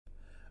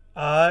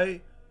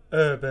I,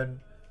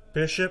 Urban,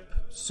 Bishop,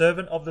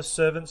 servant of the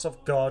servants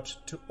of God,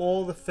 to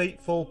all the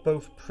faithful,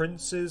 both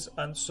princes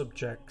and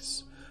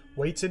subjects,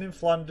 waiting in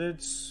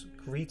Flanders,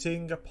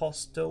 greeting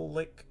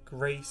apostolic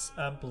grace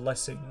and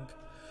blessing.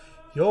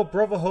 Your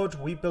brotherhood,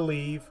 we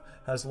believe,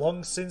 has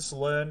long since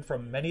learned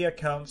from many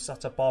accounts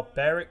that a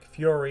barbaric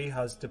fury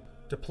has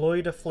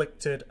deployed,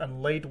 afflicted,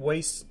 and laid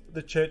waste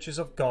the churches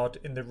of God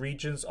in the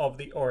regions of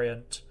the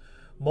Orient.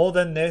 More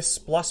than this,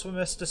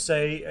 blasphemous to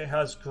say, it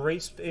has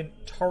graced in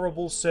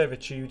terrible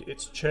servitude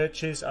its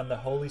churches and the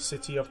holy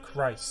city of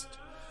Christ,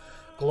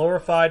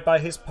 glorified by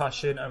his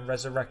passion and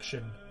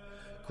resurrection.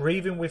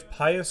 Grieving with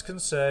pious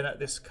concern at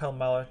this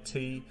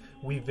calamity,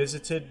 we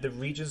visited the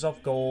regions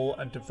of Gaul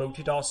and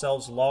devoted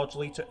ourselves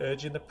largely to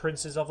urging the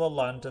princes of the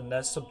land and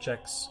their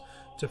subjects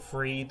to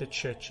free the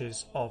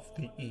churches of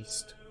the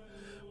East.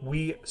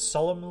 We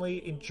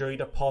solemnly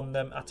enjoined upon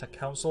them at a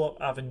Council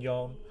of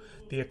Avignon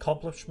the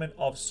accomplishment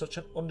of such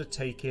an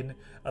undertaking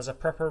as a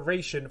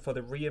preparation for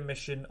the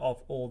remission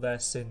of all their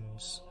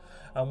sins.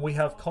 And we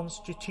have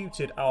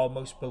constituted our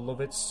most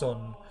beloved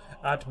son,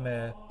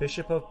 Admir,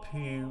 Bishop of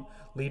Pew,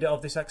 leader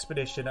of this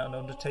expedition and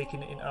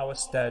undertaking in our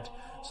stead,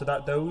 so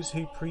that those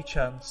who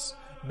perchance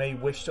may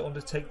wish to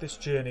undertake this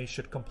journey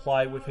should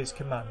comply with his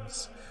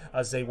commands,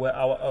 as they were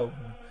our own,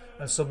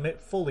 and submit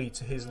fully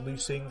to his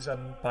loosings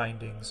and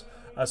bindings,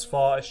 as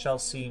far as shall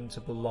seem to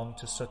belong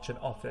to such an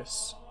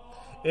office.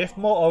 If,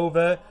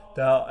 moreover,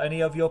 there are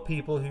any of your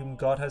people whom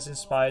God has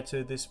inspired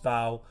to this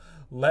vow,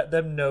 let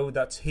them know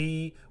that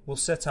he will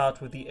set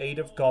out with the aid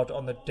of God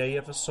on the day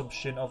of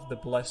Assumption of the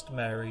Blessed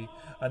Mary,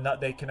 and that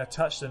they can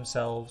attach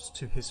themselves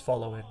to his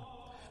following.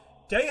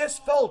 Deus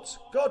vult,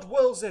 God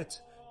wills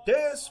it!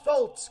 Deus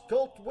vult,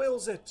 God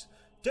wills it!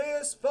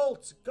 Deus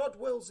vult, God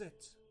wills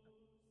it!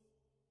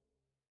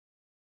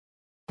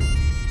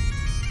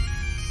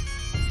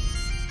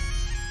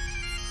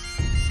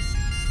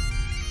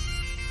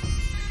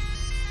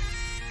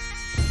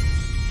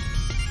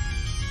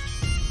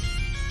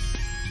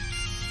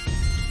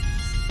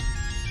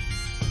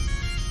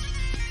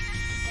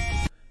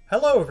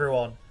 Hello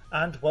everyone,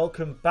 and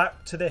welcome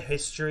back to the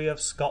History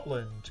of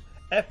Scotland,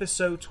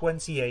 episode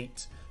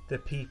 28, The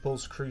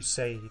People's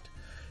Crusade.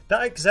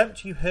 That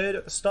exempt you heard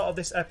at the start of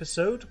this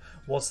episode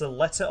was the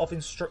letter of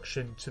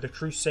instruction to the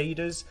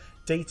Crusaders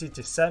dated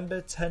December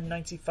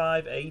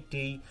 1095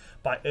 AD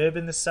by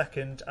Urban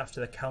II after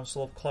the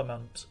Council of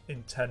Clermont in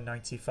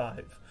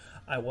 1095.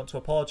 I want to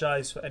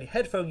apologise for any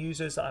headphone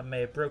users that I may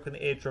have broken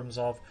the eardrums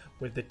of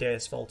with the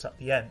Deus Vult at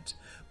the end.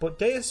 But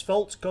Deus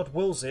Vult, God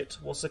wills it,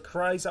 was the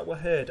cries that were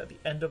heard at the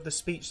end of the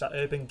speech that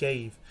Urban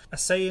gave, a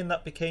saying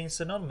that became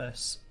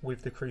synonymous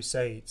with the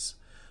Crusades.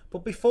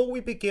 But before we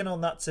begin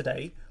on that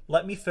today,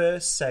 let me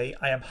first say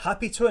I am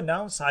happy to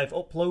announce I have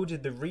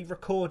uploaded the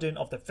re-recording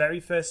of the very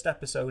first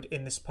episode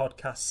in this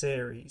podcast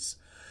series.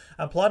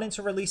 I'm planning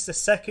to release the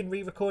second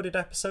re-recorded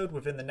episode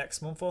within the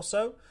next month or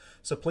so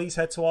please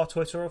head to our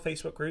Twitter or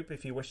Facebook group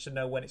if you wish to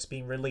know when it's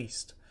being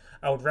released.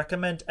 I would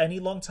recommend any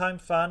long-time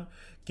fan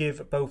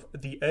give both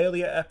the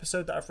earlier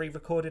episode that I've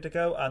re-recorded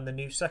ago and the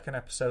new second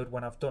episode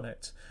when I've done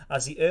it,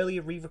 as the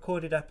earlier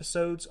re-recorded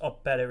episodes are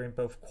better in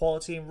both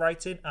quality and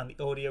writing and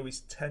the audio is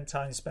 10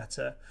 times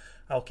better.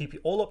 I'll keep you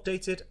all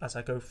updated as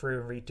I go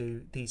through and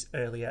redo these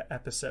earlier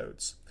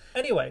episodes.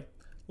 Anyway,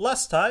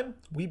 last time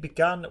we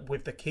began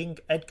with the King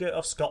Edgar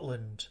of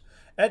Scotland.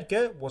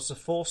 Edgar was the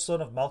fourth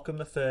son of Malcolm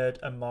III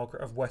and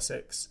Margaret of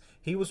Wessex.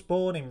 He was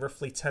born in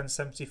roughly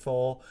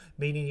 1074,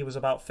 meaning he was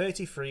about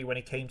 33 when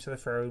he came to the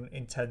throne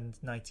in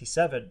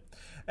 1097.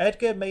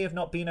 Edgar may have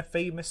not been a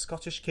famous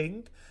Scottish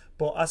king,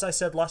 but as I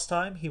said last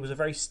time, he was a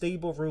very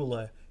stable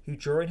ruler who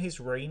during his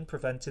reign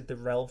prevented the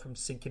realm from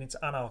sinking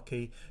into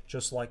anarchy,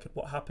 just like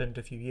what happened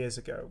a few years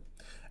ago.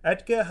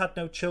 Edgar had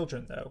no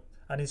children though,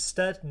 and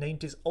instead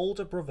named his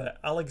older brother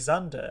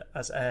Alexander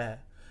as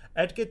heir.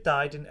 Edgar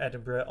died in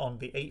Edinburgh on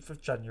the 8th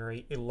of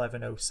January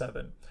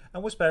 1107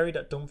 and was buried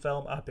at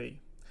Dunfermline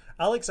Abbey.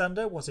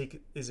 Alexander was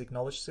his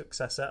acknowledged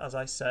successor, as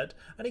I said,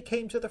 and he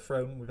came to the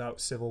throne without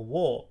civil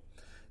war.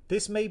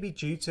 This may be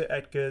due to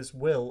Edgar's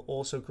will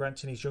also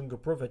granting his younger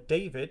brother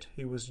David,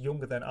 who was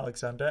younger than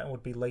Alexander and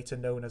would be later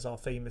known as our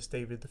famous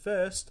David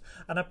I,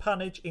 an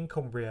appanage in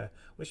Cumbria,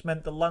 which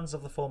meant the lands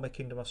of the former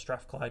kingdom of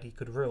Strathclyde he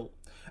could rule,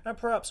 and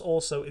perhaps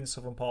also in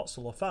southern parts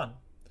of Lothan.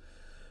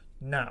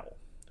 Now,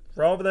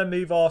 rather than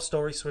move our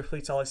story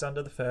swiftly to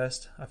Alexander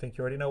I think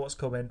you already know what's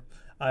coming,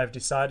 I have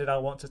decided I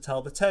want to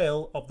tell the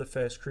tale of the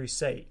First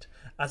Crusade,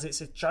 as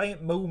it's a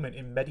giant moment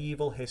in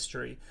medieval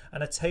history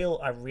and a tale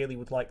I really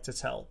would like to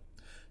tell.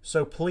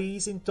 So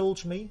please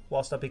indulge me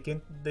whilst I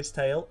begin this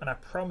tale, and I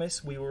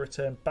promise we will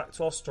return back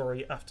to our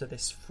story after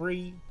this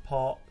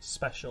 3-part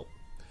special.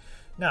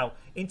 Now,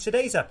 in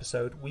today's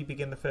episode, we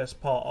begin the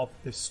first part of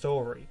this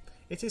story.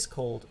 It is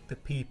called The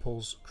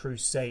People's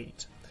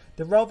Crusade,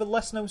 the rather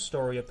less known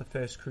story of the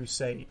First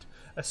Crusade,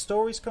 a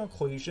story's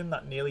conclusion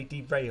that nearly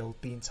derailed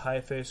the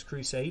entire First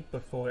Crusade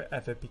before it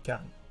ever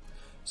began.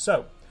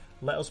 So,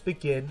 let us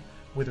begin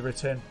with a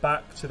return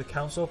back to the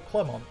Council of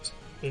Clermont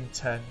in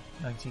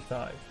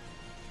 1095.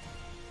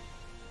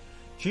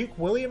 Duke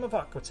William of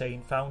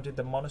Aquitaine founded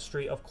the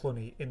monastery of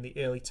Cluny in the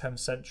early 10th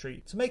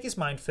century to make his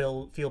mind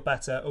feel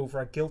better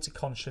over a guilty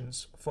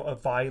conscience for a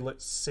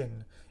violent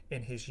sin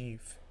in his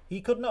youth.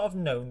 He could not have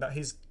known that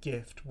his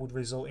gift would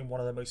result in one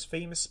of the most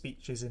famous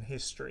speeches in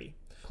history.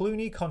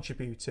 Cluny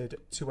contributed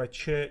to a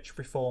church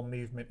reform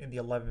movement in the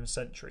 11th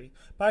century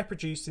by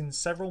producing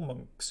several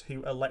monks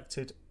who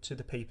elected to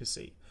the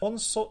papacy. One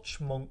such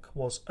monk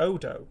was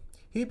Odo.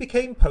 He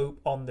became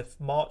pope on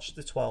March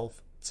the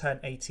 12th,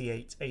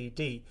 1088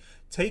 AD,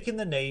 taking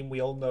the name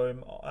we all know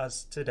him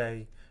as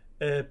today,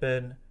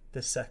 Urban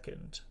II.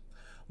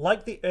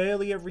 Like the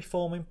earlier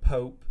reforming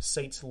pope,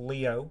 Saint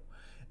Leo,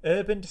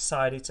 Urban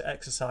decided to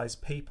exercise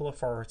papal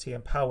authority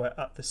and power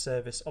at the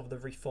service of the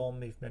reform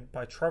movement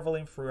by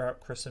travelling throughout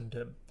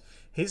Christendom.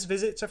 His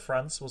visit to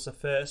France was the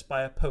first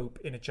by a pope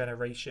in a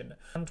generation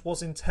and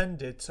was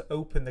intended to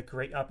open the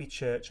Great Abbey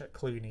Church at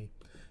Cluny.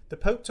 The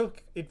Pope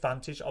took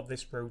advantage of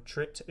this road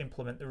trip to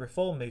implement the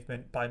reform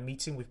movement by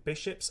meeting with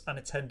bishops and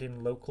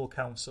attending local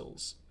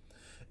councils.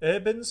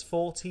 Urban's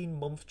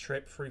 14-month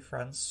trip through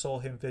France saw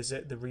him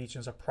visit the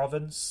regions of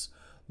Provence,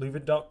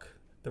 Languedoc,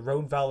 the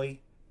Rhone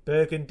Valley,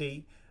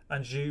 Burgundy,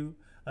 Anjou,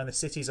 and the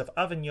cities of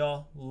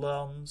Avignon,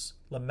 Lens,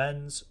 Le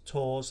Mans,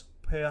 Tours,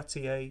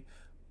 Poitiers,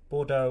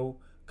 Bordeaux,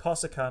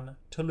 Corsican,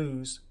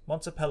 Toulouse,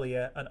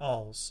 Montpellier, and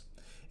Arles.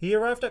 He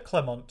arrived at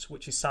Clermont,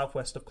 which is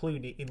southwest of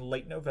Cluny, in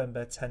late November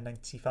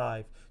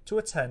 1095 to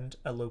attend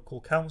a local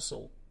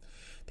council.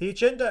 The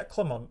agenda at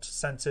Clermont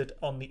centred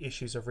on the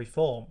issues of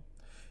reform.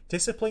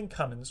 Discipline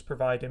canons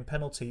providing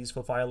penalties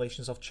for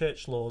violations of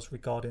church laws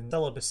regarding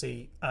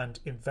celibacy and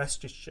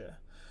investiture.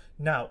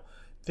 Now,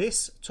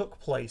 this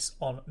took place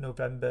on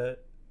November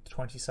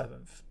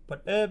 27th, when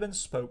Urban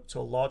spoke to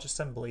a large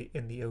assembly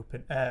in the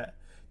open air.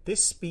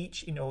 This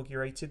speech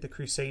inaugurated the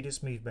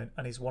Crusaders movement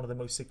and is one of the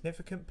most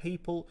significant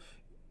papal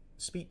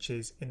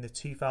speeches in the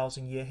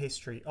 2,000-year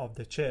history of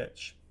the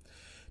Church.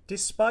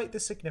 Despite the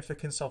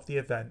significance of the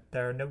event,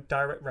 there are no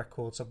direct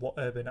records of what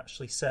Urban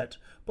actually said,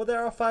 but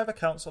there are 5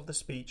 accounts of the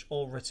speech,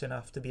 all written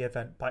after the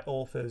event by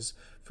authors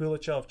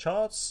Foulier of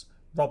Chartres,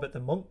 Robert the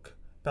Monk,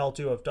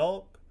 Balduin of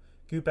Dorg,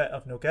 Goubert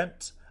of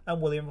Nogent,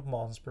 and William of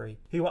Malmesbury,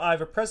 who were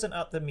either present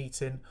at the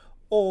meeting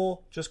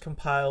or just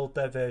compiled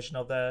their version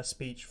of their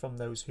speech from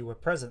those who were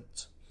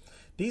present.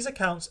 These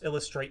accounts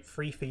illustrate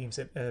 3 themes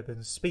in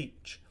Urban's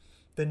speech: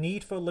 the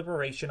need for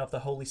liberation of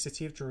the holy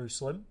city of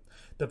Jerusalem,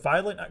 the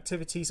violent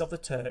activities of the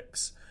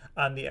Turks,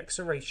 and the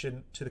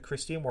exhortation to the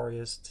Christian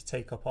warriors to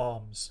take up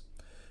arms.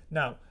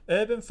 Now,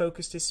 Urban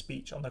focused his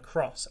speech on the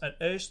cross and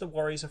urged the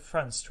warriors of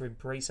France to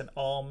embrace an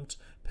armed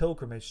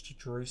pilgrimage to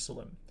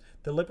Jerusalem.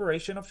 The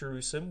liberation of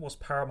Jerusalem was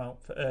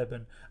paramount for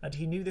Urban, and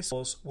he knew this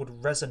cause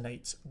would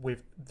resonate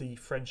with the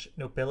French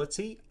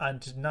nobility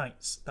and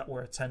knights that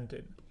were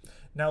attending.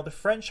 Now, the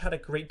French had a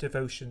great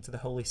devotion to the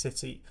Holy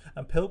City,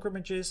 and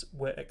pilgrimages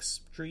were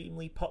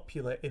extremely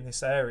popular in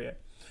this area.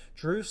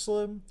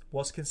 Jerusalem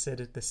was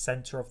considered the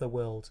centre of the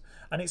world,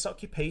 and its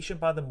occupation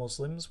by the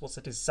Muslims was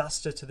a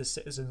disaster to the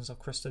citizens of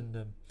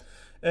Christendom.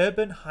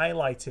 Urban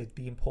highlighted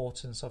the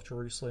importance of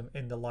Jerusalem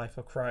in the life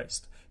of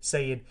Christ,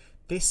 saying,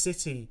 "This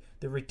city,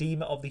 the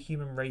Redeemer of the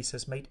human race,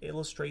 has made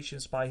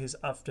illustrations by his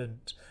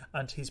advent,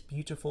 and his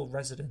beautiful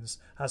residence,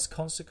 has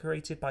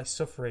consecrated by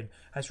suffering,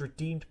 has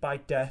redeemed by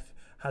death,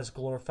 has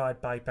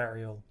glorified by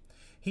burial."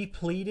 He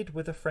pleaded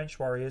with the French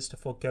warriors to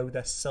forego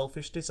their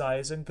selfish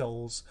desires and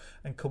goals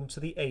and come to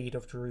the aid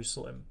of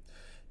Jerusalem.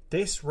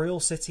 "This royal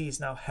city is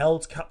now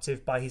held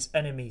captive by his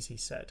enemies," he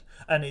said,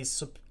 "and is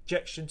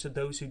subjection to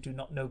those who do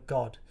not know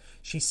God.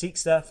 She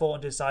seeks therefore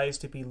and desires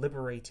to be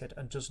liberated,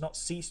 and does not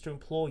cease to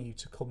implore you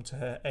to come to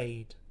her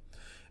aid."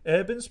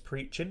 Urban's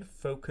preaching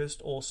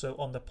focused also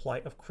on the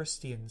plight of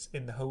Christians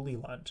in the Holy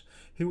Land,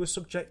 who were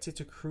subjected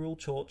to cruel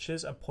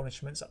tortures and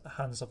punishments at the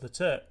hands of the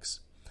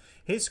Turks.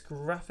 His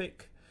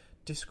graphic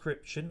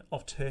description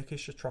of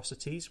Turkish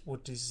atrocities were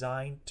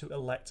designed to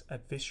elect a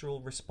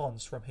visceral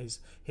response from his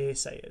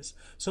hearsayers,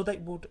 so they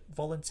would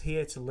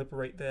volunteer to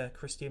liberate their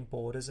Christian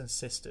brothers and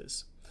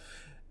sisters.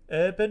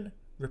 Urban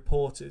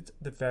reported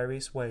the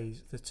various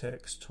ways the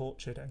Turks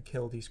tortured and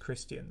killed these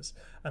Christians,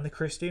 and the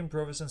Christian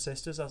brothers and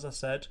sisters, as I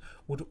said,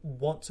 would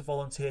want to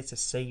volunteer to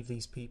save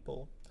these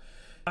people.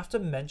 After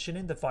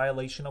mentioning the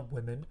violation of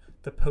women,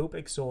 the Pope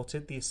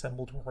exhorted the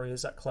assembled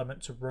warriors at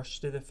Clermont to rush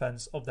to the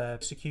defence of their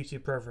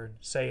persecuted brethren,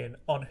 saying,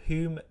 "On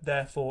whom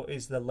therefore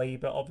is the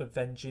labour of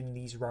avenging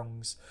these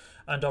wrongs,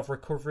 and of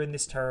recovering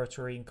this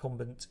territory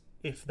incumbent,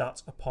 if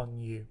that upon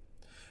you?"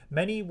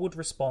 Many would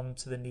respond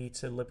to the need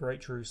to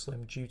liberate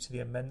Jerusalem due to the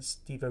immense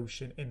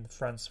devotion in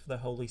France for the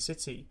Holy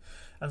City,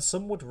 and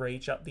some would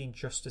rage at the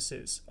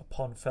injustices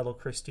upon fellow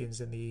Christians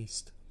in the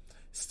East.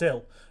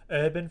 Still,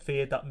 Urban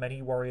feared that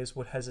many warriors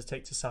would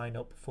hesitate to sign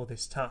up for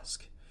this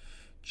task.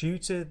 Due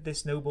to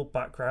this noble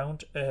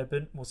background,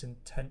 Urban was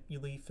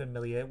intensely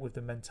familiar with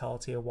the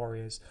mentality of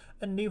warriors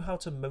and knew how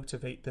to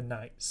motivate the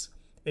knights.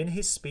 In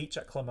his speech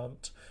at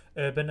Clermont,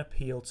 Urban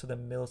appealed to the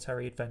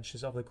military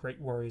adventures of the great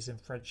warriors in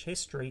French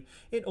history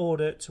in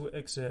order to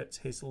exert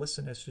his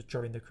listeners to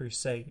join the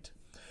crusade.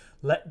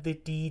 Let the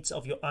deeds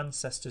of your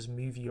ancestors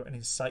move you and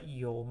incite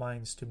your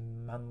minds to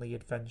manly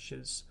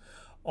adventures.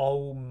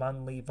 O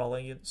manly,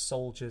 valiant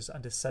soldiers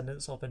and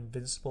descendants of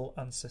invincible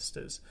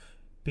ancestors,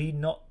 be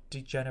not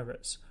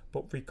degenerates,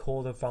 but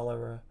recall the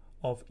valour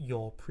of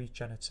your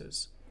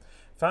progenitors.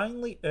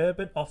 Finally,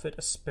 Urban offered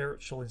a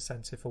spiritual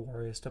incentive for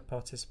warriors to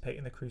participate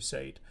in the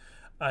crusade,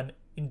 an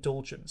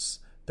indulgence.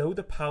 Though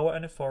the power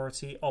and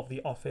authority of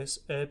the office,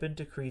 Urban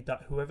decreed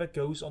that whoever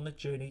goes on the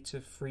journey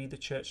to free the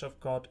Church of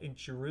God in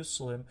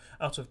Jerusalem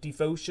out of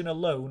devotion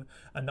alone,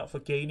 and not for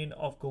gaining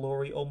of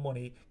glory or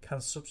money, can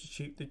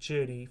substitute the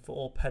journey for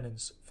all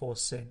penance for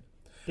sin.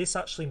 This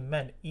actually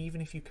meant even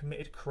if you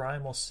committed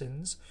crime or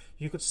sins,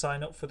 you could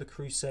sign up for the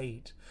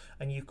crusade,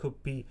 and you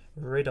could be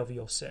rid of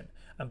your sin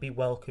and be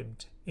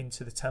welcomed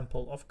into the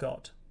temple of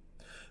God.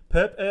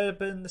 Pope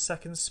Urban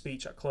II's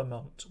speech at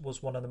Clermont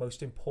was one of the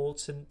most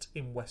important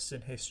in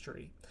Western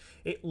history.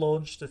 It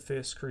launched the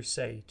First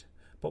Crusade,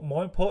 but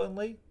more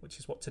importantly, which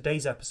is what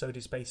today's episode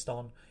is based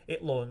on,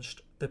 it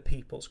launched the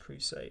People's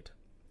Crusade.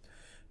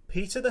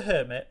 Peter the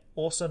Hermit,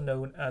 also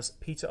known as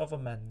Peter of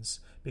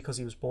Amiens because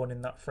he was born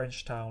in that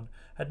French town,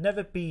 had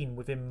never been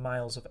within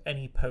miles of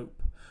any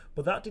pope,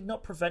 but that did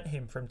not prevent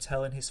him from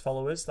telling his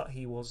followers that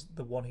he was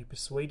the one who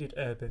persuaded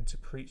Urban to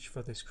preach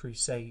for this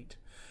crusade.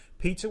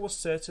 Peter was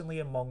certainly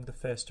among the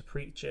first to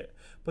preach it,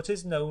 but it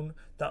is known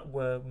that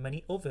were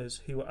many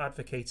others who were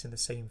advocating the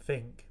same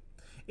thing.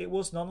 It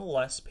was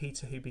nonetheless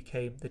Peter who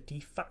became the de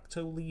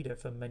facto leader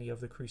for many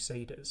of the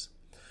Crusaders.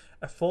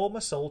 A former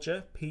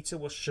soldier, Peter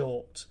was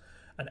short,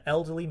 an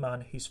elderly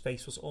man whose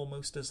face was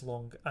almost as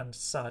long and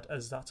sad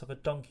as that of a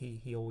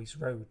donkey he always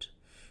rode.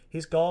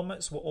 His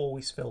garments were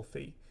always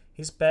filthy.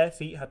 His bare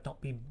feet had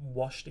not been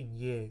washed in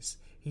years.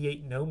 He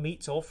ate no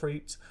meat or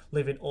fruit,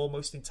 living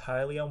almost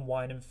entirely on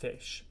wine and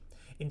fish.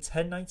 In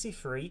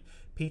 1093,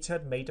 Peter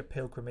had made a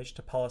pilgrimage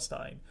to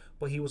Palestine,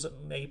 but he was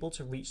unable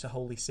to reach the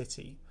Holy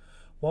City.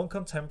 One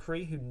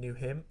contemporary who knew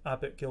him,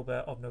 Abbot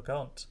Gilbert of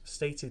Nogent,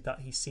 stated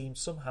that he seemed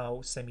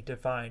somehow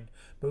semi-divine,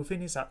 both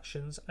in his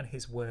actions and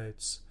his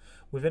words.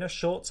 Within a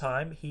short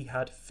time, he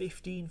had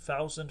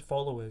 15,000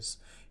 followers.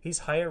 His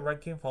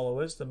higher-ranking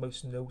followers, the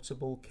most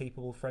notable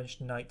capable French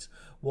knight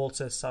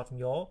Walter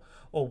Savignon,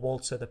 or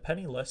Walter the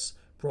Penniless,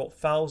 brought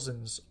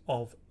thousands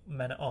of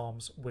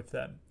men-at-arms with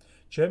them.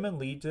 German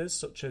leaders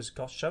such as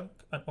Gottschalk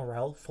and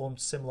Aurel formed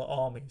similar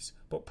armies,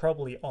 but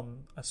probably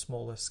on a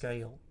smaller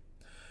scale.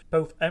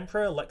 Both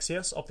Emperor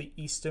Alexius of the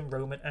Eastern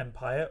Roman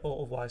Empire,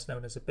 or otherwise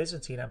known as the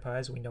Byzantine Empire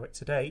as we know it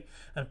today,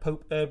 and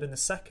Pope Urban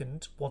II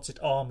wanted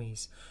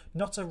armies,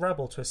 not a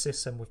rebel to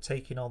assist them with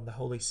taking on the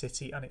Holy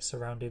City and its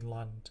surrounding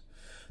land.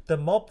 The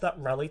mob that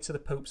rallied to the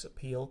Pope's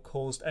appeal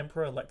caused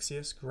Emperor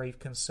Alexius grave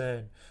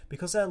concern,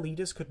 because their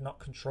leaders could not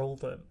control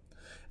them.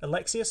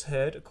 Alexius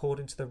heard,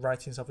 according to the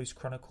writings of his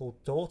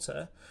chronicled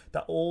daughter,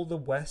 that all the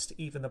West,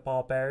 even the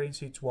barbarians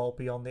who dwell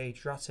beyond the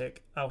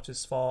Adriatic out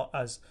as far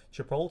as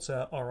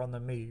Gibraltar, are on the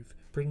move,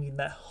 bringing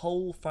their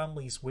whole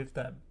families with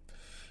them.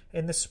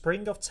 In the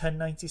spring of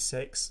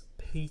 1096,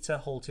 Peter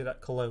halted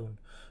at Cologne.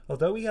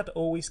 Although he had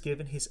always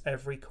given his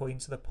every coin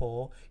to the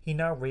poor, he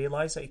now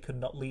realised that he could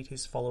not lead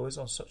his followers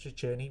on such a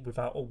journey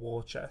without a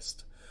war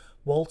chest.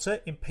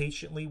 Walter,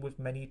 impatiently with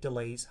many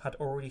delays, had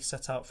already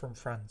set out from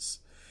France.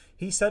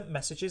 He sent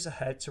messages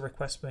ahead to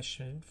request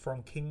permission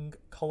from King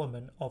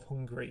Clermont of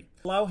Hungary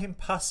to allow him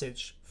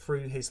passage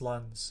through his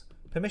lands.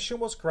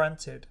 Permission was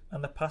granted,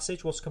 and the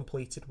passage was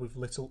completed with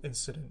little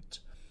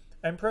incident.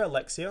 Emperor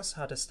Alexius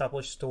had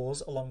established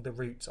stores along the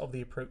route of the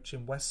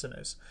approaching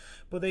Westerners,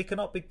 but they could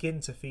not begin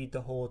to feed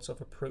the hordes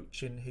of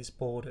approaching his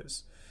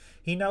borders.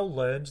 He now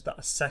learned that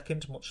a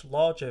second, much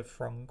larger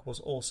throng was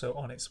also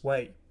on its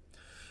way.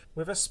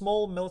 With a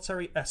small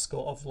military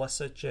escort of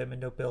lesser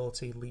German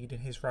nobility leading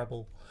his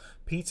rabble,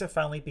 Peter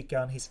finally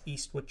began his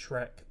eastward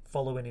trek,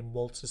 following in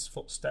Walter's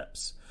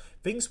footsteps.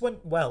 Things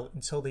went well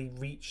until they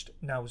reached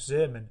now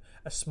Zerman,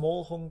 a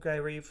small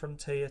Hungarian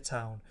frontier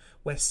town,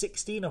 where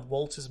 16 of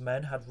Walter's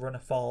men had run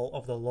afoul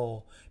of the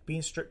law,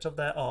 being stripped of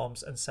their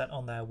arms and sent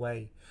on their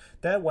way.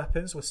 Their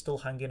weapons were still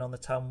hanging on the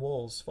town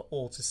walls for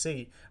all to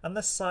see, and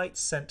the sight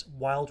sent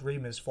wild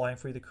rumours flying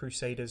through the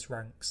Crusaders'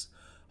 ranks.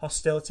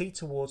 Hostility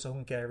towards the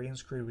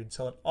Hungarians grew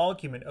until an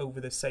argument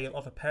over the sale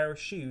of a pair of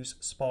shoes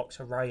sparked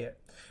a riot,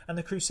 and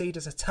the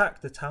Crusaders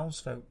attacked the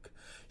townsfolk.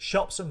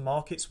 Shops and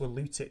markets were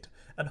looted,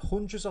 and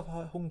hundreds of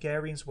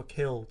Hungarians were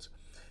killed.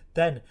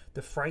 Then,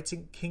 the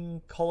frightened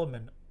King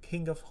Clermont,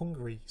 King of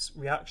Hungary's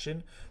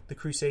reaction, the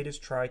Crusaders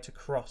tried to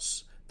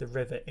cross the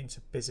river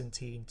into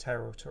Byzantine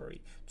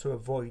territory to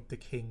avoid the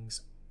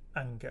king's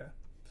anger.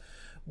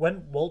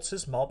 When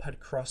Walter's mob had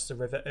crossed the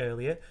river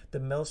earlier, the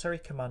military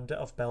commander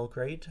of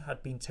Belgrade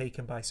had been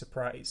taken by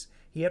surprise.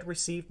 He had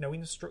received no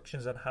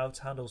instructions on how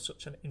to handle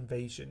such an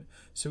invasion,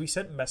 so he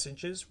sent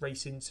messengers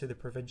racing to the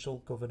provincial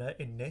governor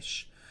in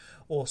Niš,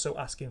 also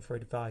asking for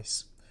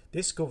advice.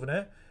 This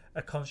governor,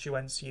 a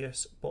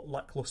conscientious but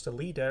lacklustre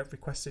leader,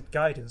 requested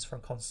guidance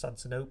from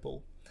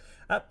Constantinople.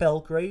 At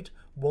Belgrade,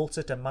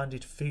 Walter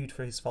demanded food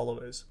for his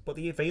followers, but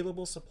the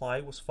available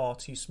supply was far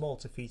too small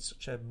to feed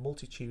such a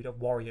multitude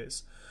of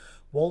warriors.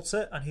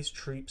 Walter and his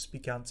troops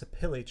began to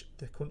pillage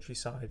the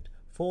countryside,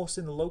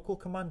 forcing the local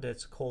commander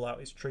to call out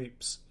his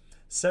troops.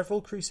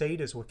 Several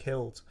crusaders were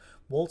killed.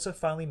 Walter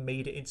finally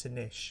made it into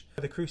Niš.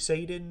 The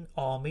crusading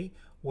army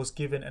was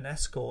given an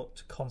escort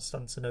to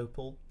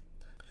Constantinople.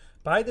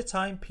 By the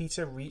time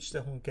Peter reached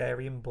the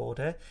Hungarian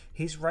border,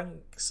 his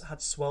ranks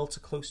had swelled to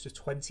close to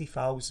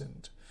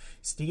 20,000.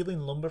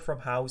 Stealing lumber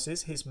from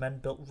houses, his men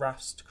built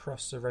rafts to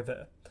cross the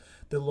river.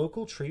 The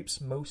local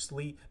troops,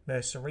 mostly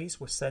mercenaries,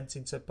 were sent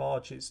into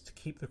barges to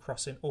keep the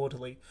crossing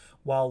orderly,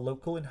 while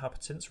local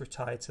inhabitants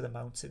retired to the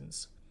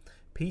mountains.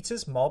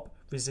 Peter's mob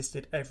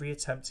resisted every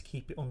attempt to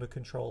keep it under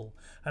control,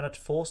 and had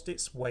forced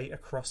its way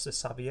across the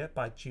Sabia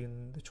by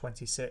June the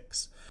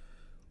 26th.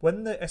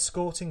 When the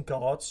escorting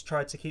guards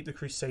tried to keep the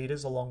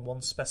Crusaders along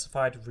one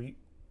specified route,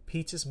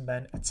 Peter's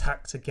men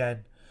attacked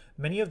again.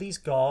 Many of these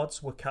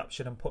guards were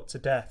captured and put to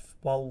death,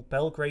 while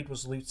Belgrade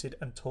was looted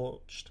and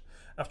torched.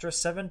 After a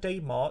 7-day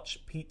march,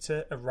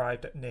 Peter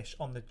arrived at Niš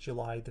on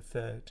July the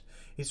 3rd.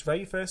 His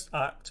very first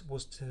act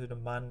was to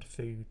demand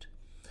food.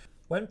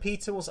 When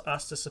Peter was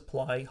asked to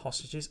supply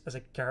hostages as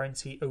a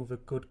guarantee over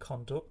good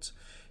conduct,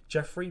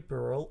 Geoffrey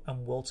Burrell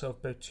and Walter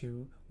of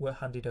Bautu were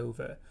handed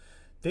over.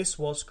 This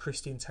was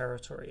Christian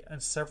territory,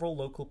 and several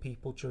local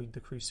people joined the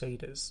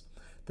Crusaders.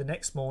 The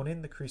next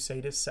morning, the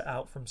Crusaders set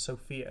out from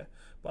Sofia,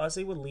 but as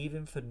they were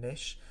leaving for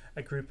Niš,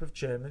 a group of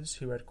Germans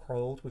who had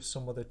quarrelled with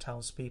some other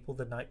townspeople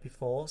the night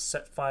before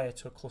set fire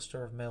to a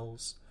cluster of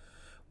mills.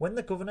 When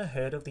the governor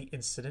heard of the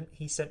incident,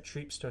 he sent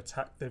troops to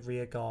attack the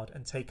rear guard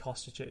and take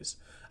hostages.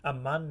 A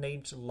man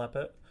named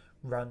Lebert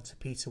ran to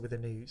Peter with the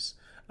news,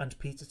 and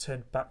Peter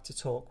turned back to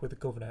talk with the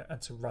governor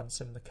and to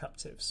ransom the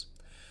captives.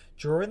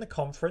 During the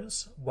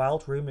conference,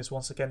 wild rumours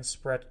once again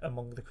spread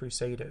among the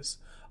Crusaders.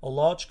 A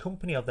large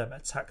company of them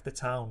attacked the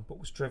town, but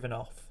was driven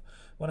off.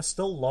 When a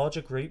still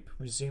larger group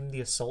resumed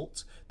the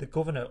assault, the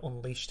governor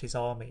unleashed his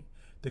army.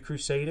 The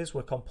Crusaders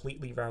were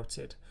completely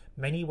routed.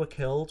 Many were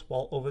killed,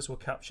 while others were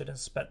captured and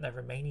spent their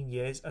remaining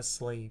years as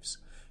slaves.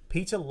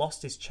 Peter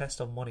lost his chest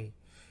of money.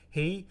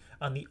 He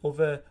and the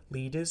other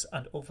leaders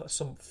and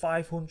some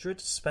 500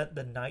 spent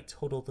the night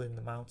huddled in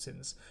the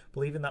mountains,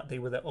 believing that they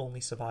were the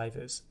only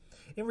survivors.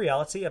 In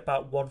reality,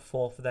 about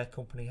 1/4 of their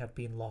company had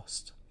been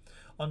lost.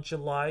 On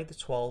July the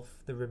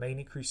 12th, the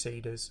remaining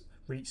Crusaders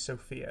reached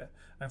Sofia,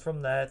 and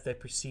from there they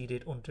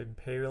proceeded under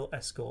imperial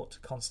escort to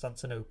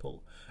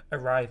Constantinople,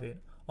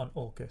 arriving on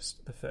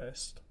August the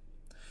 1st.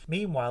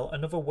 Meanwhile,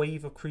 another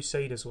wave of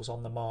Crusaders was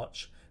on the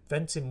march,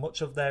 venting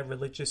much of their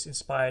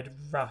religious-inspired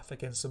wrath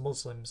against the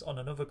Muslims on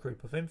another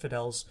group of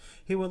infidels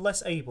who were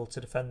less able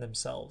to defend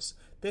themselves.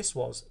 This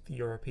was the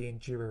European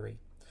Jewry.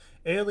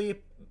 Earlier,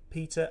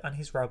 Peter and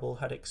his rabble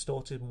had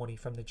extorted money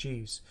from the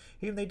Jews,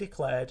 whom they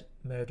declared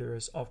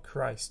murderers of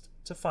Christ,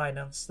 to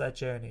finance their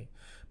journey,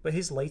 but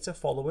his later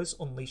followers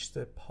unleashed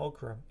the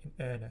pogrom in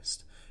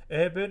earnest.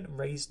 Urban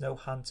raised no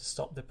hand to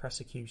stop the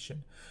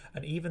persecution,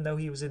 and even though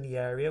he was in the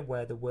area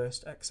where the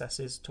worst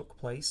excesses took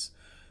place,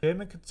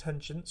 German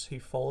contingents who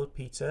followed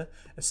Peter,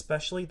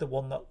 especially the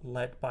one that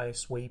led by a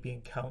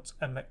Swabian Count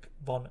Emmerich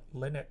von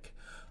Linnich,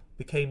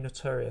 became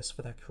notorious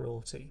for their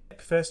cruelty. He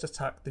first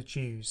attacked the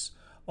Jews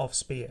of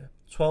Speyer,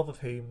 12 of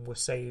whom were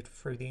saved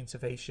through the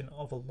intervention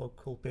of a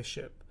local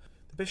bishop.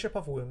 The Bishop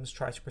of Worms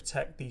tried to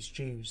protect these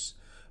Jews,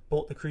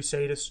 but the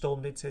Crusaders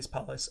stormed into his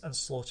palace and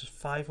slaughtered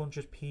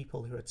 500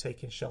 people who had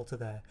taken shelter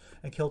there,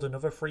 and killed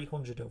another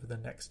 300 over the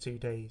next 2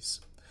 days.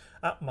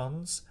 At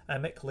Mons,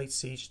 Emmerich laid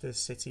siege to the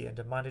city and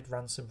demanded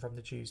ransom from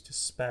the Jews to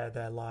spare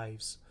their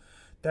lives.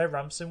 Their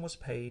ransom was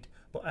paid,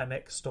 but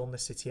Emmerich stormed the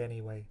city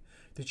anyway.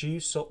 The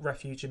Jews sought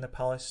refuge in the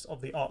palace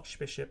of the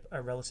Archbishop,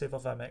 a relative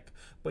of Emmerich,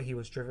 but he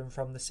was driven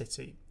from the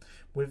city.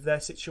 With their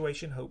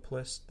situation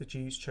hopeless, the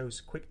Jews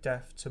chose quick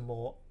death to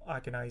more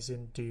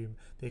agonizing doom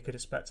they could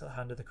expect at the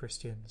hand of the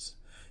Christians.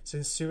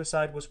 Since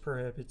suicide was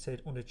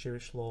prohibited under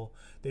Jewish law,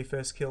 they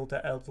first killed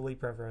their elderly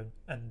brethren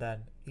and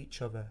then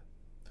each other.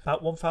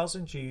 About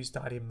 1,000 Jews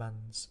died in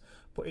Mons,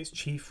 but its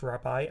chief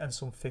rabbi and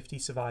some 50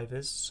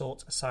 survivors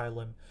sought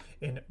asylum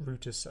in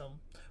Rutersum,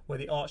 where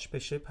the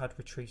archbishop had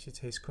retreated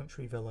to his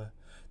country villa.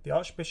 The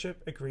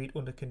archbishop agreed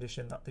under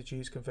condition that the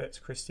Jews convert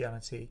to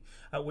Christianity,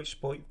 at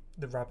which point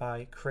the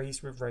rabbi,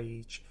 crazed with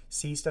rage,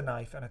 seized a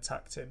knife and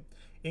attacked him.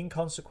 In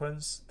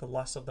consequence, the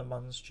last of the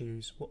Mons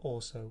Jews were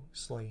also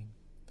slain.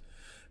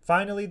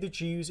 Finally, the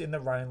Jews in the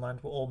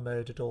Rhineland were all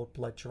murdered or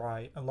bled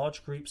dry, and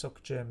large groups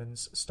of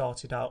Germans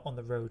started out on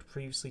the road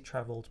previously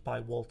travelled by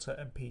Walter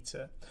and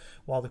Peter.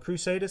 While the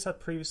Crusaders had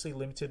previously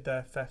limited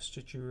their thefts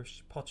to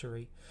Jewish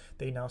pottery,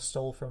 they now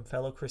stole from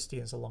fellow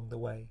Christians along the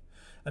way.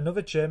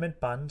 Another German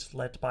band,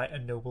 led by a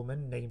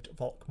nobleman named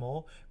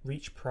Volkmar,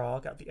 reached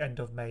Prague at the end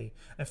of May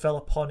and fell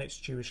upon its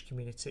Jewish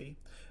community.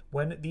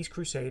 When these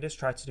Crusaders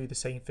tried to do the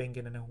same thing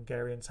in an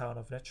Hungarian town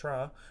of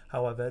Nitra,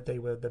 however, they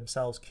were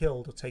themselves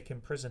killed or taken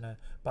prisoner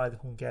by the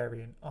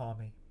Hungarian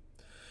army.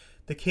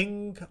 The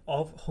King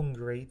of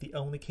Hungary, the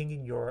only king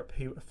in Europe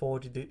who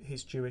afforded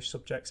his Jewish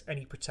subjects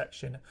any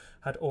protection,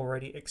 had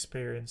already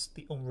experienced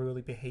the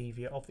unruly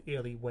behaviour of the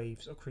early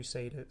waves of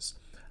Crusaders.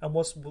 and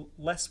was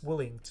less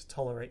willing to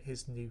tolerate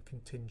his new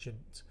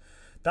contingent.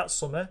 That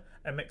summer,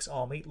 Emmerich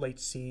army laid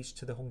siege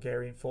to the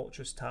Hungarian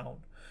fortress town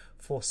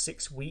for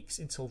 6 weeks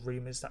until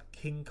rumours that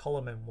King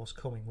Coloman was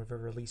coming with a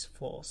release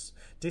force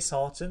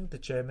disheartened the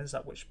Germans,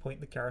 at which point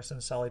the garrison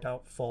sallied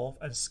out forth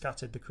and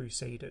scattered the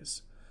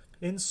Crusaders.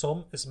 In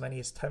sum, as many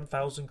as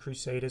 10,000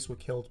 Crusaders were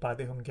killed by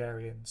the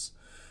Hungarians.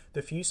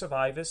 The few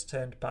survivors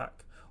turned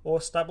back, or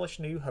established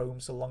new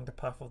homes along the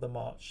path of the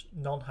march,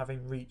 none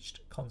having reached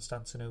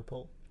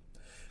Constantinople.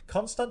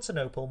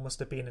 Constantinople must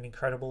have been an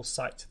incredible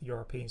sight to the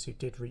Europeans who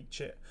did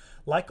reach it.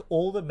 Like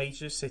all the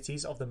major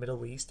cities of the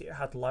Middle East, it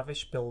had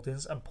lavish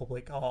buildings and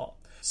public art.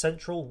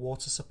 Central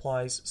water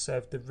supplies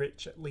served the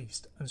rich at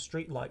least, and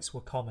street lights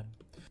were common.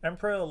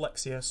 Emperor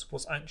Alexius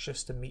was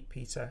anxious to meet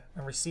Peter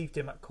and received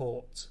him at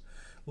court.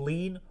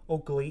 Lean,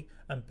 ugly,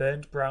 and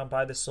burned brown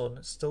by the sun,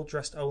 still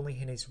dressed only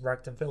in his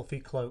ragged and filthy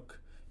cloak,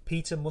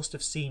 Peter must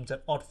have seemed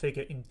an odd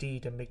figure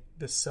indeed amid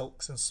the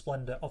silks and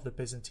splendour of the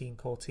Byzantine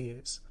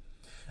courtiers.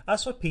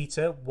 As for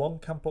Peter, one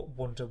can but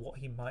wonder what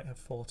he might have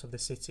thought of the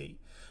city,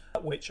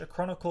 at which a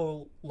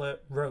chronicler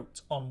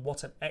wrote on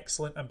what an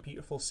excellent and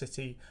beautiful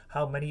city,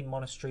 how many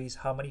monasteries,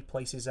 how many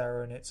places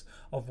are in it,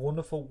 of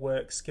wonderful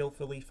work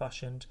skilfully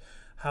fashioned,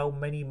 how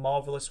many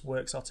marvellous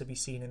works are to be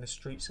seen in the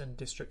streets and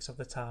districts of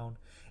the town.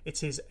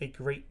 It is a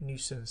great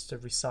nuisance to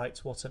recite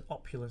what an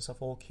opulence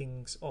of all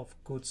kings of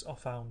goods are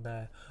found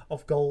there,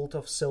 of gold,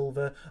 of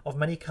silver, of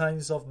many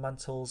kinds of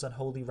mantles and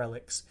holy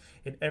relics.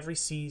 In every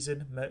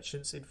season,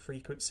 merchants in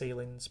frequent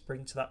sailings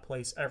bring to that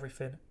place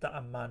everything that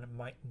a man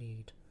might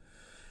need.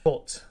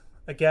 But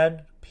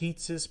again,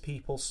 Peter's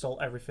people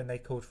stole everything they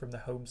could from the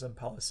homes and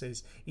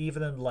palaces,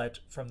 even and lead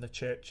from the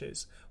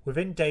churches.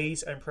 Within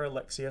days, Emperor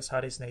Alexius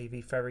had his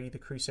navy ferry the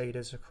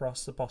Crusaders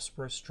across the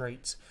Bosporus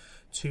Strait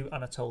to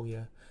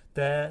Anatolia.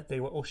 There, they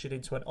were ushered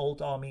into an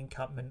old army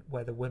encampment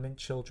where the women,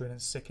 children,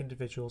 and sick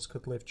individuals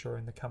could live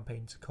during the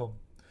campaign to come.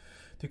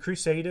 The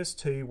Crusaders,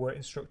 too, were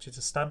instructed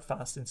to stand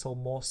fast until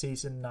more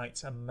seasoned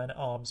knights and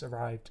men-at-arms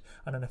arrived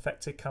and an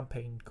effective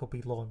campaign could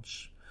be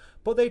launched.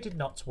 But they did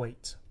not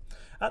wait.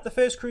 At the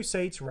First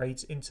Crusade's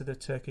raids into the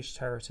Turkish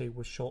territory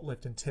was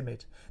short-lived and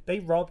timid.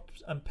 They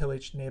robbed and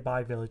pillaged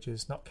nearby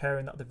villages, not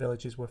caring that the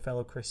villagers were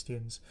fellow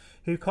Christians,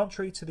 who,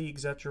 contrary to the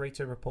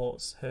exaggerated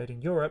reports heard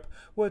in Europe,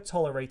 were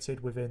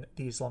tolerated within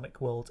the Islamic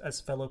world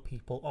as fellow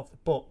people of the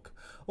book,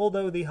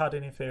 although they had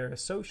an inferior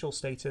social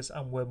status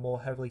and were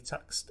more heavily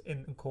taxed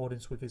in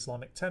accordance with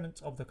Islamic tenets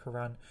of the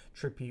Quran,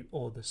 tribute,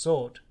 or the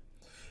sword.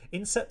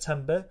 In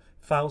September,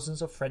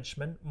 thousands of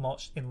Frenchmen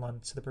marched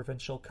inland to the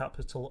provincial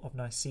capital of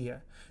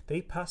Nicaea.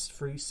 They passed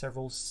through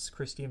several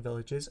Christian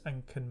villages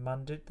and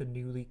commanded the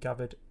newly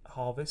gathered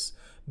harvest,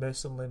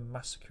 mercilessly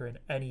massacring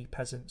any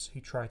peasants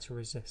who tried to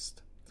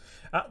resist.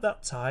 At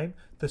that time,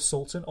 the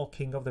Sultan or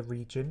King of the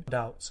region found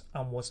out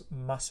and was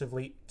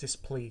massively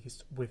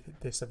displeased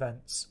with this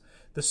event.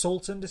 The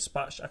Sultan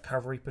dispatched a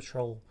cavalry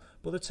patrol,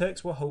 but the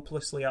Turks were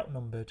hopelessly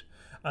outnumbered,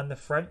 and the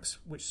Franks,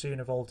 which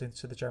soon evolved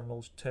into the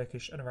general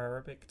Turkish and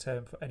Arabic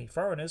term for any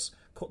foreigners,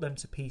 cut them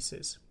to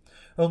pieces.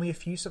 Only a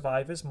few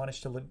survivors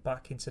managed to limp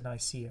back into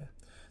Nicaea.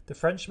 The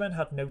Frenchmen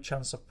had no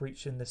chance of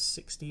breaching the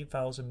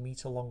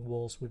 16,000-metre-long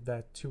walls with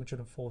their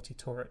 240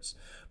 turrets,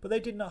 but they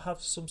did not have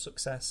some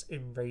success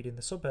in raiding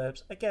the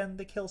suburbs. Again,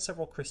 they killed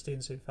several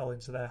Christians who fell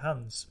into their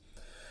hands.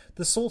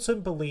 The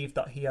Sultan believed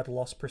that he had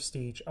lost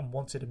prestige and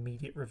wanted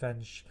immediate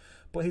revenge,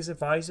 but his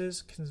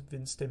advisors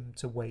convinced him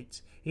to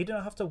wait. He did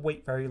not have to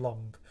wait very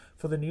long,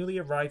 for the newly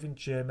arriving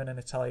German and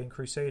Italian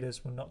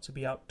Crusaders were not to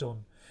be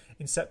outdone.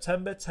 In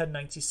September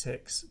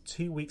 1096,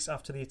 2 weeks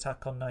after the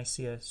attack on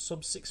Nicaea,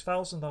 some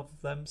 6,000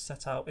 of them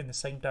set out in the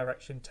same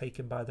direction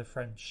taken by the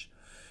French.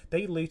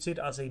 They looted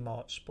as they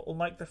marched, but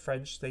unlike the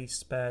French, they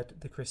spared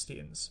the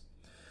Christians.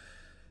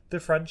 The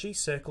Franchi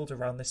circled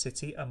around the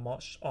city and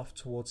marched off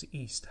towards the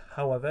east,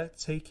 however,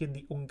 taking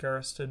the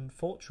ungarrisoned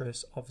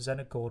fortress of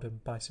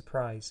Zenegordon by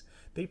surprise.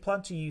 They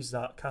planned to use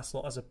that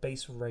castle as a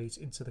base for raids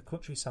into the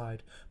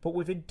countryside, but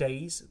within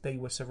days they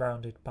were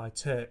surrounded by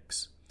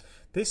Turks.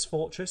 This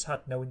fortress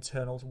had no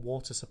internal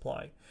water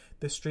supply.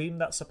 The stream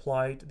that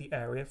supplied the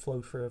area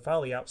flowed through a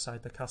valley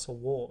outside the castle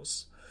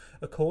walls.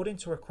 According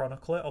to a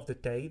chronicler of the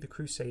day, the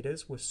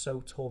Crusaders were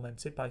so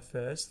tormented by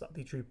thirst that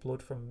they drew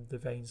blood from the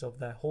veins of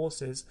their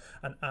horses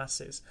and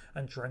asses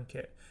and drank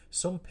it.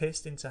 Some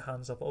pissed into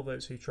hands of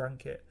others who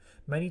drank it.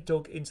 Many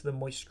dug into the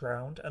moist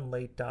ground and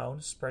laid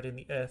down, spreading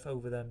the earth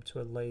over them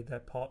to allay their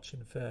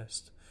parching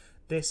thirst.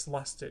 This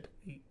lasted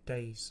 8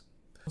 days.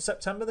 On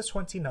September the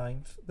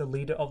 29th, the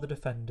leader of the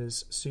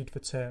defenders sued for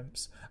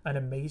terms and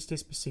amazed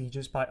his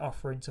besiegers by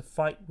offering to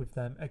fight with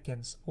them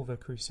against other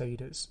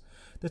crusaders.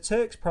 The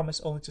Turks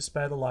promised only to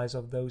spare the lives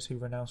of those who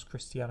renounced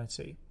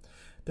Christianity.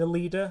 The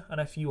leader and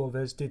a few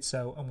others did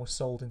so and were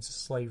sold into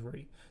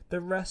slavery.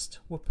 The rest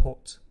were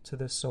put to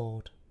the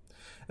sword.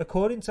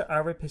 According to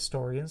Arab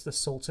historians, the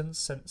Sultan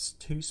sent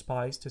 2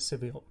 spies to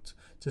Sivot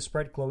to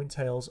spread glowing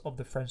tales of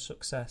the French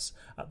success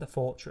at the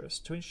fortress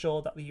to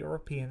ensure that the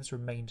Europeans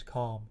remained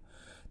calm.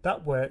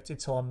 That worked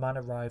until a man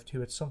arrived who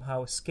had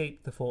somehow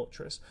escaped the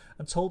fortress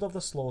and told of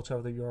the slaughter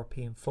of the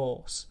European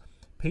force.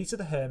 Peter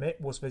the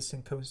Hermit was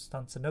visiting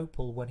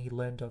Constantinople when he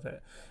learned of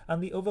it,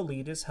 and the other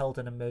leaders held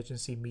an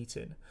emergency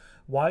meeting.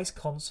 Wise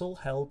Consul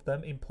held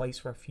them in place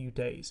for a few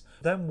days.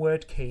 Then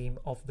word came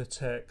of the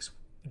Turks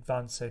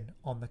advancing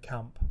on the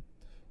camp.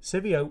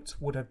 Siviote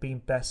would have been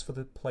best for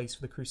the place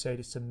for the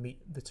Crusaders to meet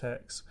the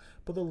Turks,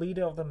 but the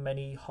leader of the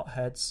many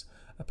hotheads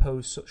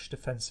opposed such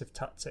defensive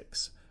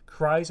tactics.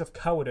 Cries of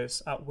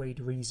cowardice outweighed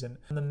reason,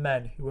 and the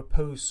men who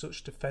opposed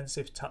such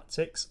defensive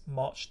tactics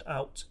marched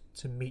out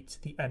to meet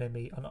the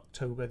enemy on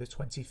October the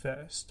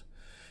 21st.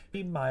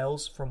 3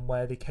 miles from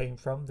where they came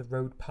from, the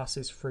road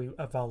passes through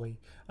a valley,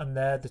 and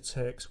there the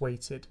Turks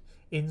waited,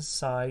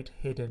 inside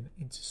hidden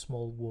into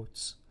small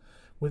woods.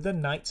 With the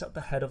knights at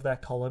the head of their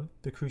column,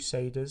 the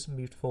Crusaders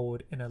moved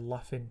forward in a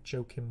laughing,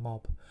 joking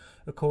mob.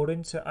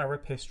 According to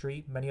Arab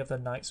history, many of the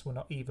knights were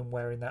not even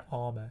wearing their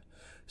armour.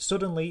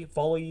 Suddenly,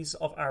 volleys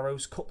of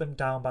arrows cut them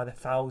down by the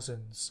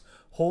thousands.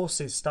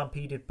 Horses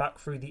stampeded back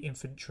through the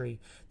infantry.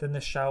 Then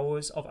the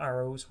showers of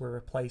arrows were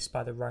replaced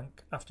by the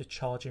rank after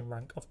charging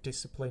rank of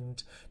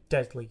disciplined,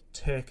 deadly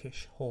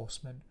Turkish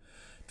horsemen.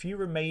 Few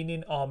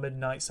remaining armoured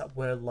knights that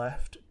were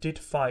left did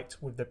fight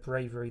with the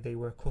bravery they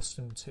were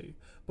accustomed to,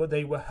 but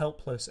they were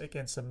helpless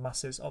against the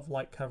masses of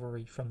light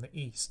cavalry from the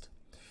east.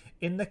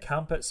 In the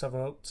camp at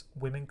Savote,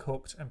 women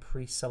cooked and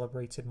priests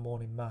celebrated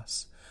morning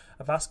mass.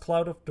 A vast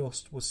cloud of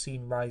dust was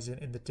seen rising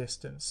in the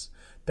distance.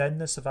 Then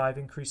the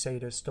surviving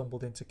Crusaders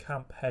stumbled into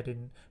camp,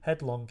 heading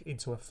headlong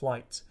into a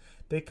flight.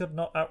 They could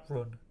not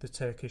outrun the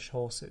Turkish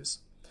horses.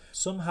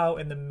 Somehow,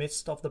 in the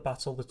midst of the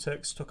battle, the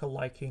Turks took a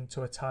liking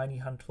to a tiny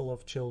handful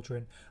of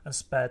children and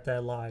spared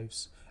their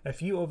lives. A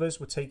few others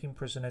were taken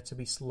prisoner to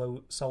be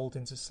sold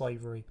into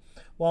slavery,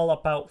 while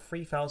about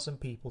 3,000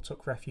 people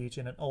took refuge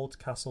in an old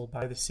castle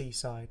by the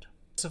seaside.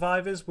 The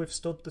survivors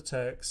withstood the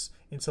Turks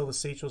until the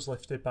siege was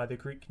lifted by the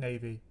Greek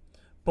navy,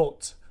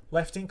 but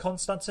left in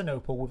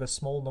Constantinople with a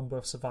small number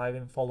of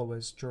surviving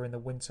followers during the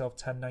winter of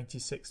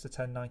 1096 to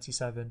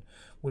 1097,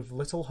 with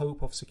little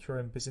hope of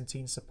securing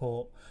Byzantine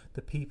support,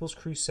 the People's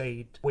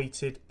Crusade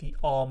waited the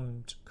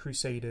armed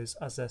Crusaders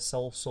as their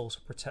sole source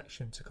of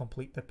protection to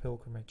complete their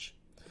pilgrimage.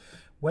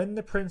 When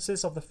the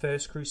princes of the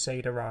First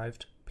Crusade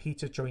arrived,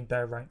 Peter joined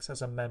their ranks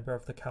as a member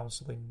of the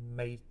council in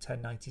May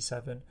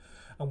 1097,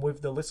 and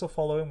with the little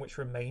following which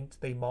remained,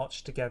 they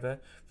marched together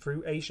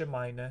through Asia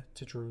Minor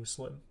to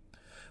Jerusalem.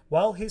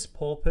 While his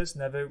paupers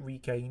never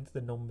regained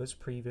the numbers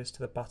previous to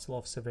the Battle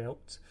of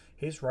Savote,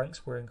 his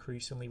ranks were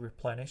increasingly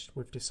replenished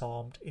with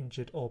disarmed,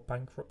 injured or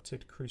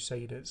bankrupted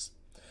Crusaders.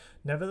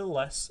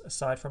 Nevertheless,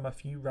 aside from a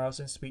few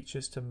rousing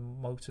speeches to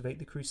motivate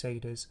the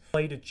Crusaders, he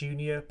played a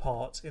junior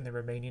part in the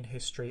remaining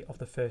history of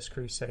the First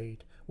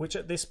Crusade, which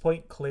at this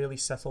point clearly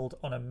settled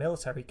on a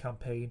military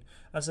campaign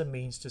as a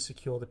means to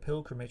secure the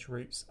pilgrimage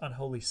routes and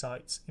holy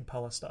sites in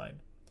Palestine.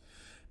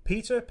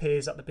 Peter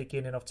appears at the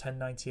beginning of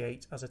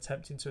 1098 as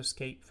attempting to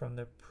escape from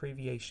the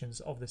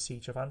privations of the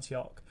siege of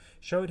Antioch,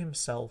 showing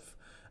himself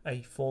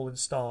a fallen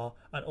star,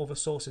 and other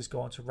sources go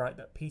on to write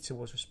that Peter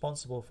was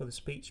responsible for the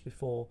speech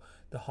before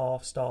the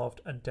half-starved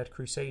and dead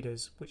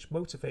Crusaders, which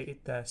motivated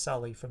their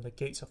sally from the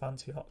gates of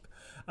Antioch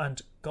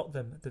and got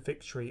them the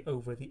victory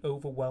over the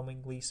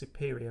overwhelmingly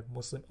superior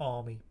Muslim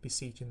army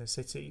besieging the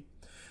city.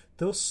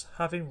 Thus,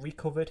 having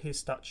recovered his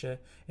stature,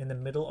 in the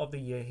middle of the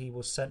year he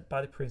was sent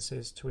by the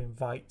princes to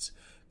invite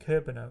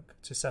Clermont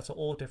to settle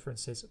all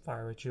differences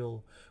via a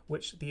duel,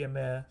 which the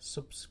emir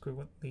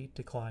subsequently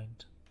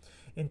declined.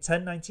 In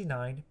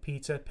 1099,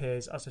 Peter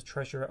appears as a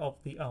treasurer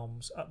of the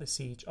alms at the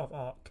siege of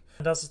Arc,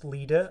 and as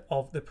leader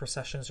of the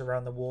processions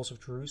around the walls of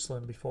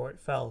Jerusalem before it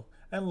fell,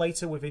 and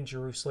later within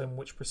Jerusalem,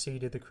 which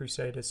preceded the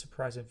Crusaders'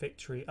 surprising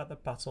victory at the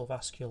Battle of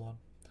Ascalon.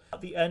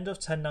 At the end of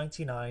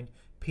 1099,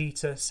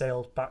 Peter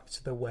sailed back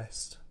to the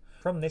west.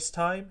 From this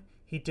time,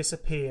 he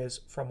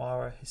disappears from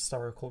our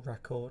historical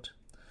record.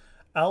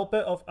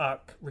 Albert of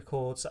Arc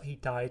records that he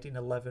died in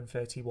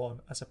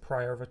 1131 as a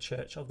prior of a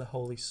church of the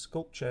Holy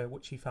Sculpture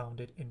which he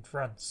founded in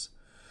France.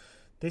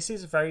 This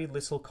is very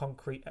little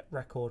concrete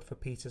record for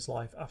Peter's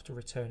life after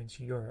returning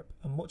to Europe,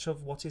 and much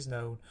of what is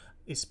known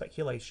is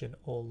speculation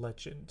or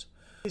legend.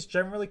 It is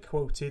generally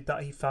quoted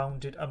that he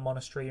founded a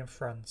monastery in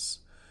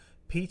France.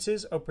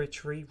 Peter's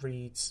obituary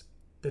reads,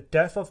 "The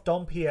death of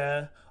Dom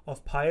Pierre,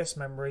 of pious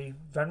memory,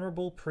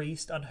 venerable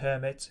priest and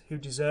hermit, who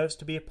deserves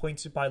to be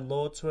appointed by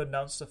Lord to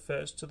announce the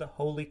first to the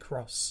Holy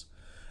Cross."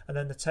 And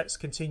then the text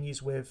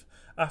continues with,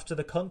 "After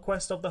the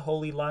conquest of the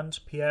Holy Land,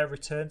 Pierre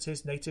returned to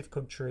his native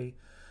country,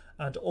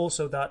 and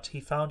also that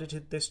he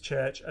founded this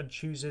church and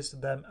chooses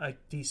them a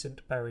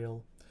decent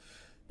burial."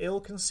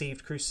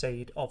 Ill-conceived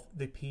crusade of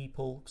the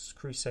People's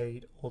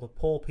Crusade, or the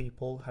poor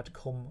people, had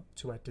come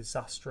to a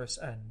disastrous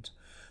end.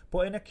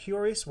 But in a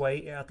curious way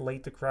it had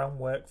laid the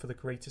groundwork for the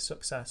greater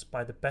success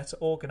by the better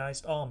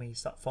organised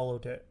armies that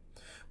followed it.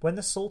 When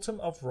the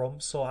Sultan of Rum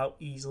saw how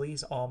easily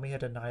his army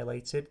had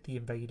annihilated the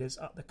invaders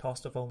at the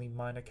cost of only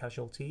minor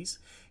casualties,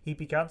 he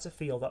began to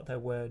feel that there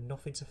were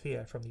nothing to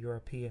fear from the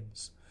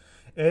Europeans.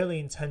 Early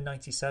in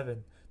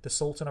 1097, the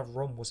Sultan of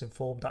Rum was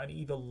informed that an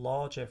even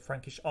larger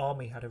Frankish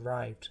army had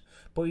arrived,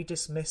 but he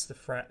dismissed the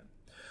threat.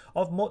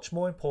 Of much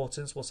more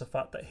importance was the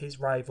fact that his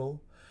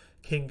rival,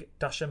 King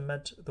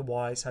Dashamed the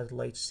Wise, had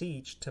laid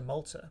siege to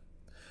Malta.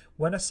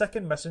 When a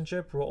second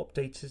messenger brought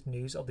updated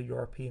news of the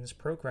Europeans'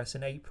 progress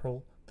in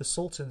April, the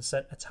Sultan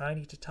sent a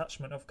tiny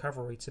detachment of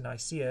cavalry to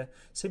Nicaea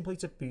simply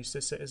to boost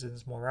the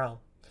citizens'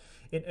 morale.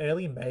 In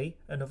early May,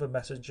 another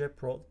messenger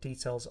brought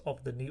details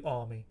of the new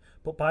army,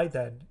 but by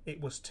then it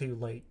was too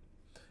late.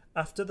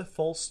 After the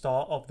false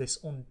start of this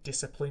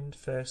undisciplined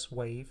first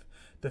wave,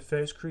 the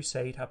First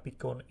Crusade had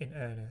begun in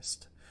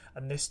earnest,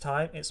 and this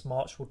time its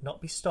march would not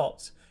be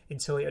stopped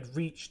until it had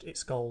reached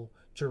its goal,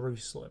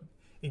 Jerusalem,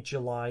 in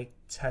July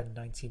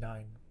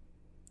 1099.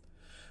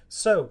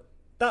 So,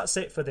 that's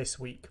it for this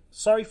week.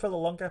 Sorry for the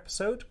long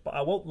episode, but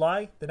I won't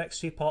lie, the next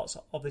few parts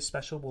of this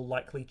special will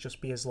likely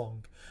just be as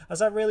long,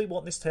 as I really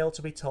want this tale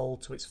to be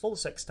told to its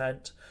fullest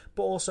extent,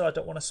 but also I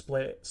don't want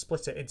to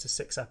split it into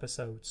 6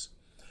 episodes.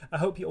 I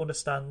hope you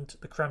understand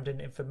the crammed in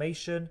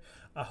information.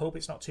 I hope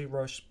it's not too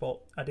rushed, but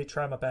I did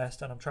try my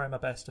best, and I'm trying my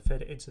best to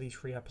fit it into these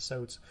 3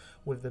 episodes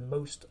with the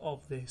most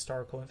of the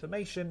historical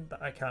information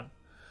that I can.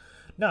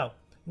 Now,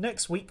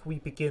 next week we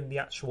begin the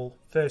actual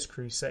First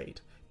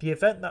Crusade, the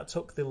event that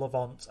took the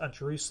Levant and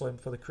Jerusalem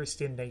for the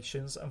Christian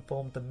nations and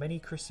formed the many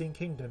Christian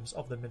kingdoms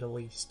of the Middle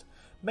East,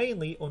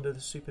 mainly under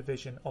the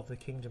supervision of the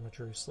Kingdom of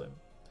Jerusalem.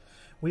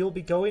 We will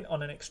be going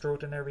on an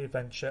extraordinary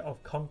adventure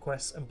of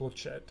conquest and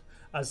bloodshed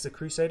as the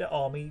Crusader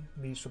army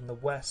moves from the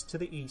west to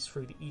the east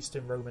through the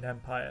Eastern Roman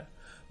Empire,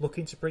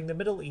 looking to bring the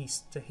Middle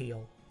East to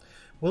heel.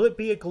 Will it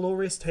be a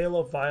glorious tale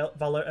of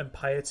valour and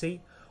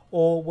piety,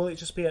 or will it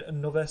just be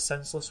another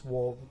senseless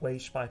war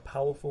waged by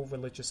powerful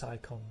religious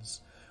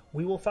icons?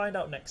 We will find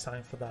out next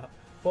time for that,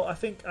 but I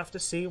think after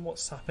seeing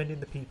what's happened in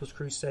the People's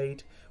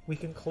Crusade, we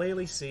can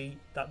clearly see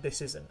that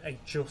this isn't a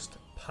just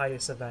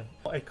pious event,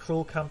 but a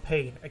cruel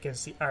campaign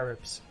against the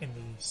Arabs in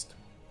the East.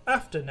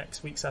 After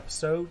next week's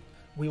episode,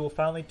 we will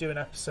finally do an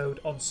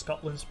episode on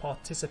Scotland's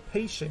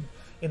participation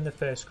in the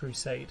First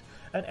Crusade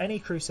and any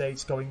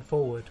crusades going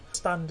forward,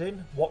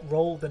 understanding what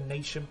role the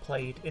nation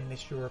played in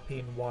this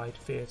European-wide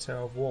theatre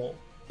of war.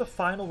 The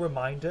final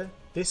reminder,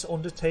 this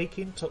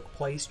undertaking took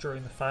place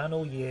during the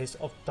final years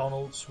of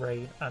Donald's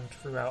reign and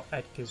throughout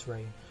Edgar's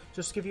reign,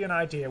 just to give you an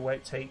idea where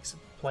it takes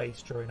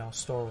place during our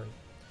story.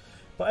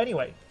 But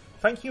anyway,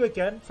 thank you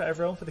again for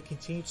everyone for the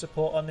continued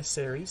support on this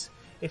series.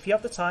 If you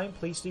have the time,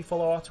 please do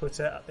follow our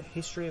Twitter at the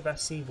History of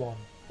SC1,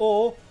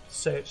 or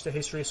search the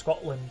History of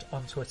Scotland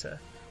on Twitter.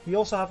 We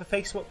also have a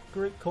Facebook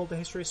group called the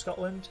History of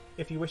Scotland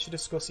if you wish to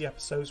discuss the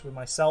episodes with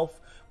myself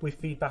with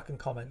feedback and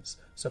comments,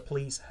 so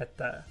please head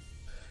there.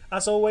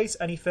 As always,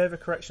 any further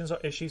corrections or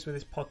issues with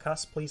this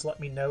podcast, please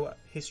let me know at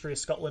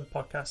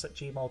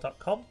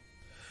historyofscotlandpodcast@gmail.com,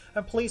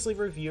 and please leave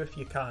a review if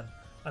you can.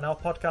 And our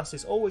podcast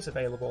is always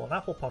available on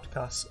Apple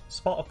Podcasts,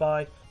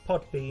 Spotify,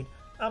 Podbean,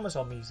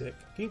 Amazon Music,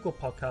 Google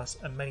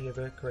Podcasts, and many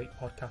other great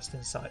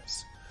podcasting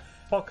sites.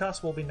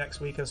 Podcast will be next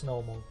week as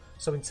normal,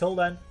 so until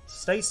then,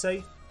 stay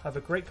safe, have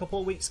a great couple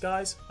of weeks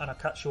guys, and I'll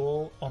catch you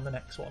all on the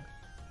next one.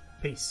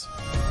 Peace.